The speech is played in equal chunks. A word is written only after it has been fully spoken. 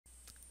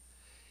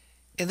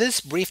In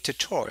this brief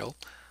tutorial,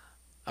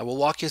 I will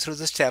walk you through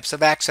the steps of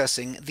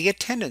accessing the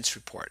attendance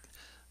report,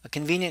 a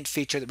convenient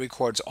feature that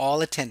records all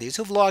attendees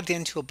who've logged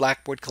into a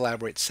Blackboard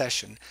Collaborate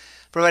session,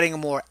 providing a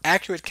more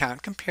accurate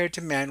count compared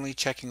to manually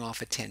checking off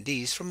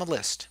attendees from a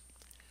list.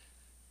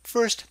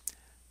 First,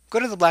 go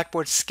to the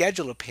Blackboard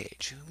Scheduler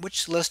page,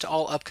 which lists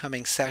all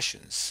upcoming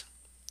sessions.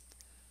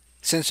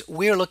 Since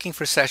we are looking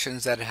for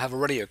sessions that have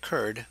already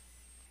occurred,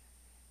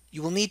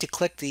 you will need to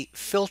click the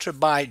Filter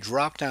By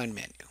drop-down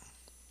menu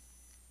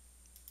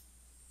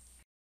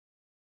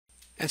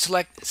and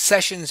select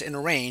Sessions in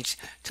Range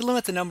to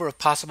limit the number of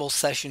possible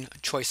session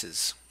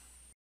choices.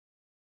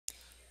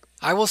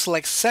 I will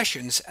select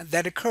sessions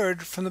that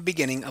occurred from the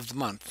beginning of the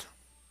month.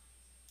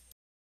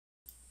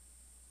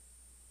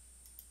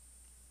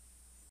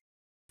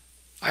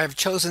 I have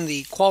chosen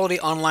the Quality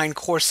Online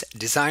Course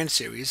Design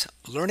Series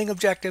Learning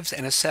Objectives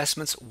and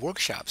Assessments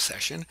Workshop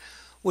session,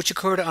 which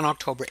occurred on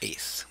October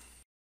 8th.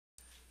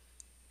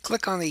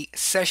 Click on the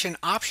Session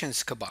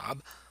Options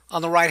kebab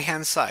on the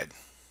right-hand side.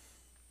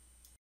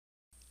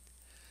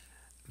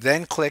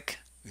 Then click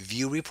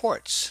View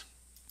Reports.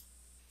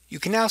 You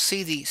can now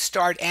see the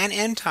start and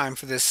end time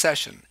for this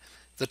session,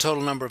 the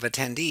total number of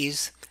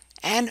attendees,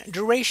 and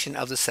duration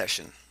of the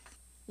session.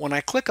 When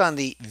I click on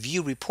the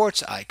View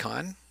Reports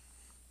icon,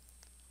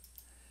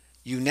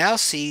 you now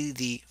see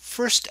the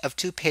first of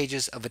two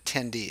pages of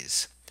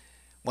attendees: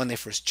 when they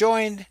first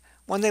joined,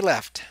 when they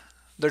left,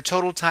 their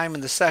total time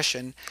in the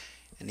session,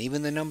 and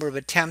even the number of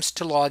attempts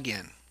to log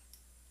in.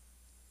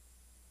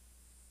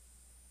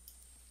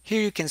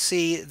 Here you can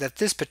see that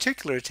this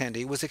particular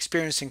attendee was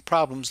experiencing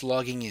problems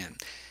logging in,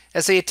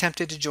 as they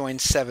attempted to join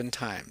 7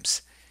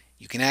 times.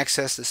 You can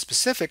access the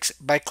specifics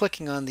by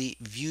clicking on the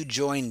View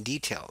Join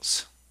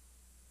Details.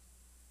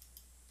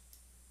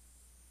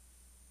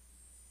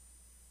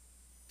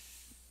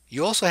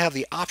 You also have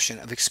the option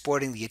of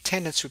exporting the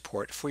attendance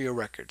report for your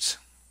records.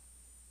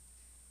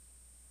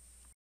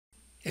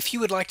 If you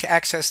would like to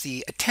access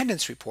the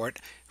attendance report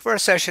for a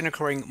session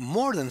occurring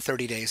more than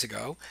 30 days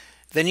ago,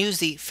 then use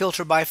the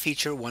Filter By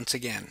feature once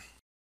again.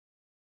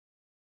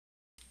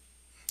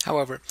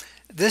 However,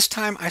 this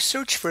time I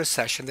searched for a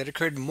session that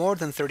occurred more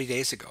than 30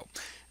 days ago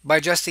by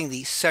adjusting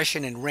the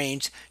session in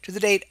range to the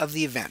date of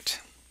the event,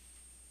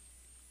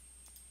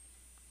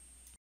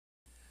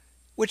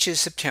 which is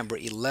September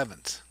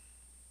 11th.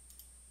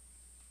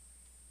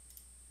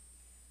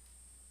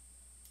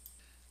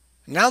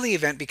 Now the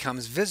event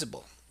becomes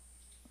visible.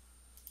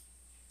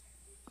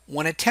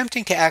 When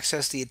attempting to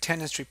access the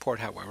attendance report,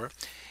 however,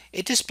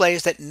 it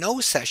displays that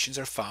no sessions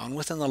are found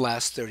within the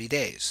last 30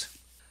 days.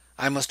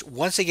 I must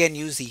once again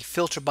use the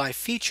Filter By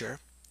feature,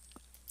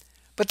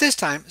 but this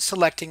time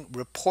selecting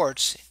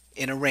Reports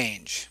in a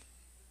range,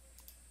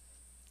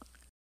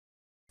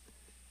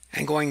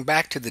 and going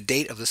back to the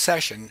date of the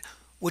session,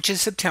 which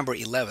is September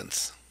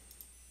 11th.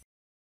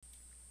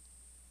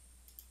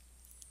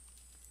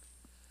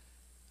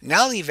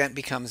 Now the event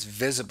becomes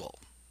visible.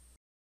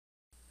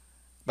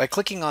 By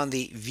clicking on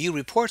the View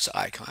Reports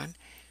icon,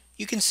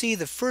 you can see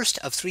the first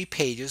of 3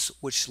 pages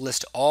which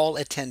list all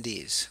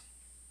attendees.